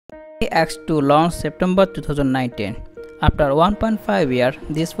X2 launched September 2019. After 1.5 years,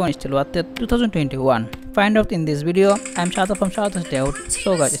 this phone is still worth it 2021. Find out in this video. I'm Shada from SHADAT'S Dayout.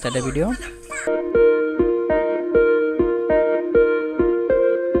 So guys, start the video.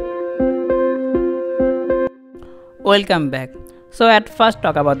 Welcome back. So at first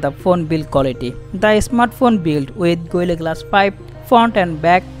talk about the phone build quality. The smartphone built with Gorilla Glass 5 front and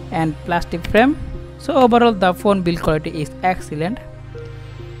back and plastic frame. So overall the phone build quality is excellent.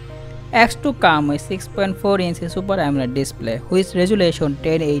 X2 comes with 6.4 inch Super AMOLED display with resolution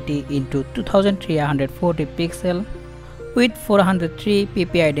 1080 into 2340 pixel with 403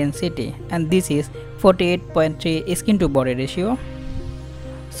 ppi density, and this is 48.3 skin to body ratio.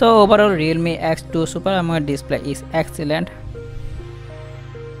 So overall Realme X2 Super AMOLED display is excellent.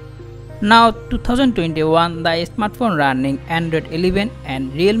 Now 2021, the smartphone running Android 11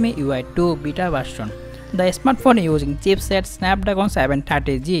 and Realme UI 2 beta version. The smartphone using chipset Snapdragon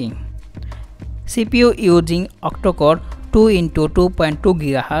 730G. CPU using octa-core 2 into 2.2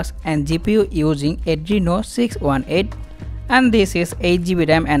 GHz and GPU using Adreno 618, and this is 8GB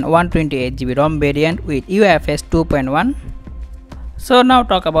RAM and 128GB ROM variant with UFS 2.1. So now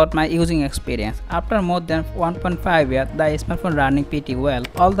talk about my using experience. After more than 1.5 years, the smartphone running pretty well.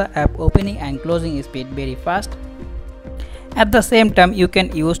 All the app opening and closing speed very fast. At the same time, you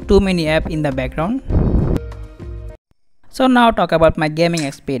can use too many apps in the background. So now talk about my gaming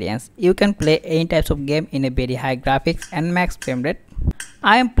experience. You can play any types of game in a very high graphics and max frame rate.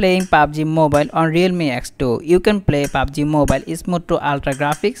 I am playing Pubg Mobile on Realme X2. You can play Pubg Mobile smooth to ultra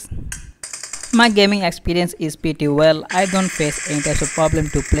graphics. My gaming experience is pretty well. I don't face any types of problem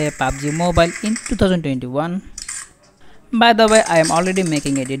to play Pubg Mobile in 2021. By the way, I am already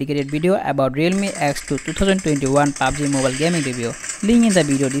making a dedicated video about Realme X2 2021 Pubg Mobile gaming review. Link in the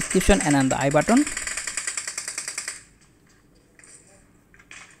video description and on the I button.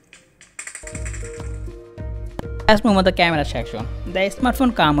 Let's move on the camera section. The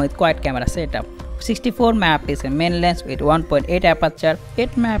smartphone comes with quad camera setup. 64 megapixel main lens with 1.8 aperture,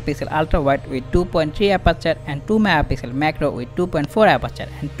 8 megapixel ultra wide with 2.3 aperture, and 2 megapixel macro with 2.4 aperture,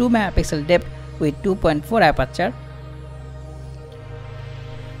 and 2 megapixel depth with 2.4 aperture.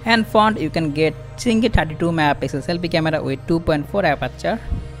 And front you can get single 32 megapixel selfie camera with 2.4 aperture.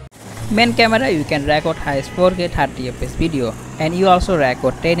 Main camera you can record highest 4K 30fps video, and you also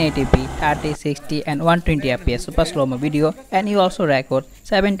record 1080p, 30, 60 and 120fps super slow-mo video, and you also record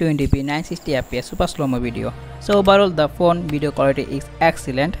 720p 960fps super slow-mo video. So overall the phone video quality is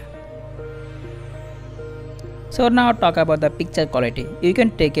excellent. So now talk about the picture quality. You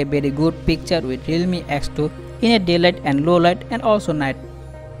can take a very good picture with Realme X2 in a daylight and low light and also night.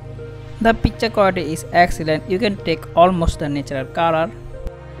 The picture quality is excellent. You can take almost the natural color.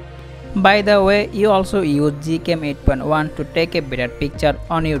 By the way, you also use GCAM 8.1 to take a better picture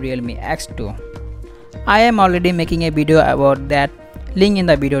on your Realme X2. I am already making a video about that. Link in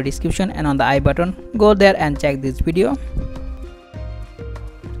the video description and on the I button. Go there and check this video.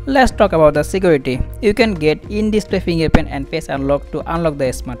 Let's talk about the security. You can get in-display fingerprint and face unlock to unlock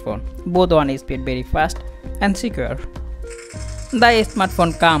the smartphone. Both one is very fast and secure. The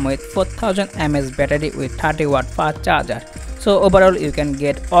smartphone comes with 4000 mAh battery with 30W fast charger. So overall you can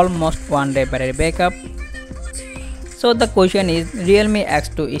get almost 1 day battery backup. So the question is, Realme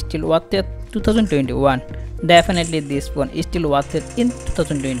X2 is still worth it 2021? Definitely this phone is still worth it in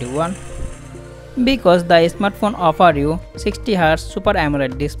 2021 because the smartphone offers you 60Hz Super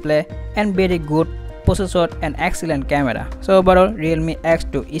AMOLED display and very good processor and excellent camera. So overall Realme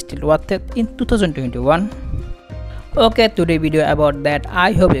X2 is still worth it in 2021. Okay, today video about that.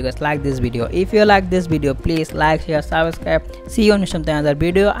 I hope you guys like this video. If you like this video, please like, share, subscribe. See you on another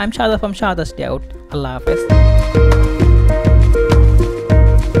video. I'm Shada from SHADAT'S Dayout. Allah Hafiz.